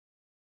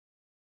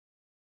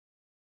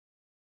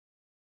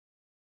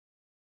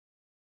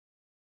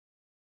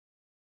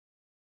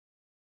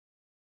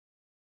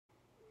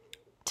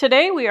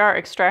Today we are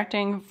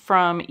extracting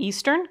from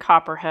eastern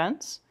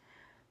copperheads.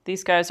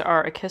 These guys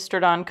are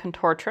Agkistrodon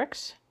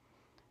contortrix.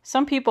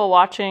 Some people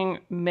watching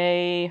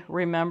may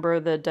remember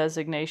the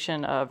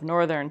designation of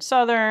northern,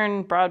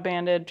 southern,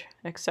 broad-banded,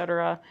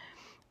 etc.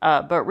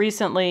 But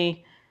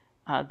recently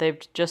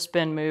they've just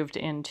been moved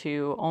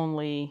into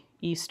only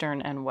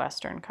eastern and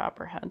western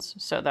copperheads.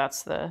 So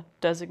that's the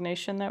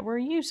designation that we're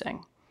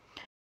using.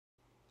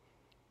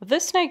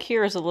 This snake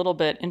here is a little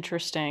bit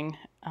interesting.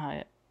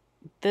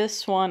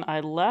 This one, I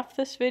left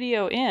this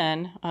video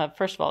in.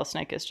 First of all, the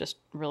snake is just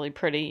really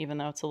pretty, even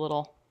though it's a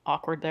little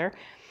awkward there.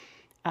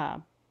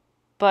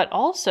 But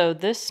also,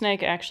 this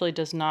snake actually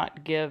does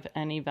not give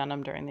any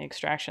venom during the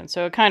extraction.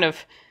 So it kind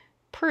of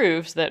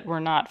proves that we're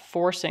not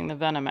forcing the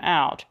venom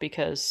out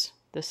because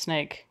the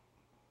snake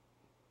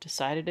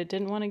decided it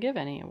didn't want to give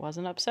any. It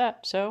wasn't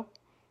upset, so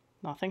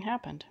nothing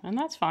happened. And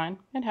that's fine.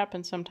 It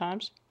happens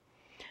sometimes.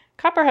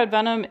 Copperhead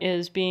venom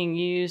is being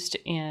used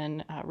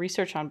in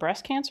research on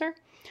breast cancer.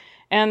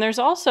 And there's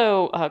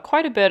also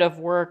quite a bit of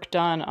work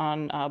done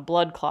on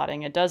blood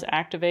clotting. It does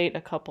activate a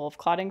couple of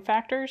clotting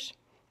factors.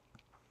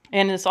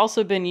 And it's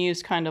also been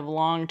used kind of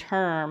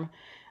long-term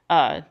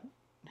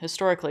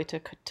historically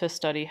to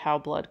study how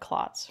blood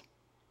clots.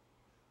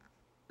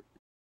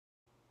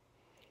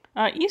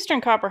 Eastern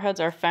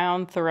copperheads are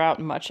found throughout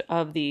much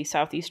of the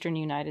southeastern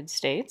United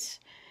States.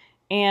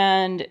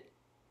 And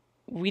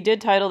we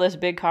did title this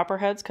Big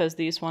Copperheads because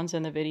these ones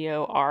in the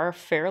video are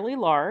fairly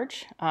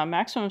large.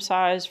 Maximum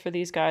size for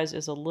these guys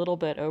is a little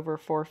bit over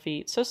 4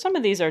 feet. So some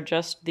of these are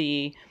just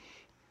the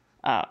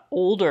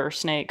older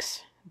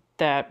snakes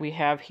that we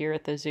have here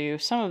at the zoo.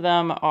 Some of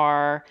them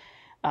are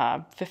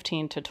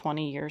 15 to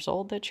 20 years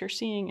old that you're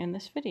seeing in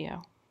this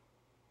video.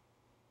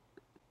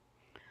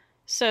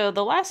 So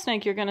the last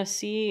snake you're going to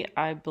see,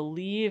 I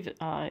believe,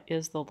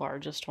 is the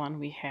largest one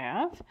we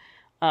have.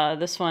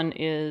 This one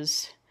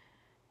is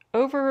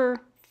over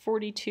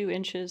 42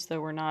 inches, though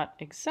we're not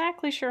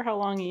exactly sure how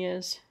long he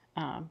is,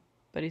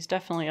 but he's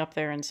definitely up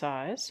there in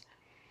size.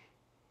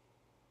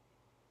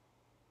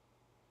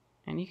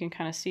 And you can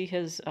kind of see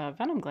his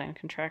venom gland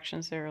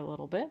contractions there a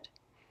little bit.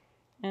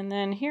 And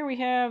then here we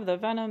have the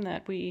venom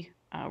that we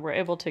were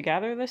able to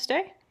gather this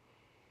day.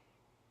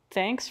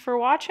 Thanks for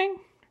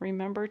watching.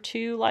 Remember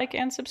to like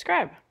and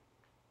subscribe.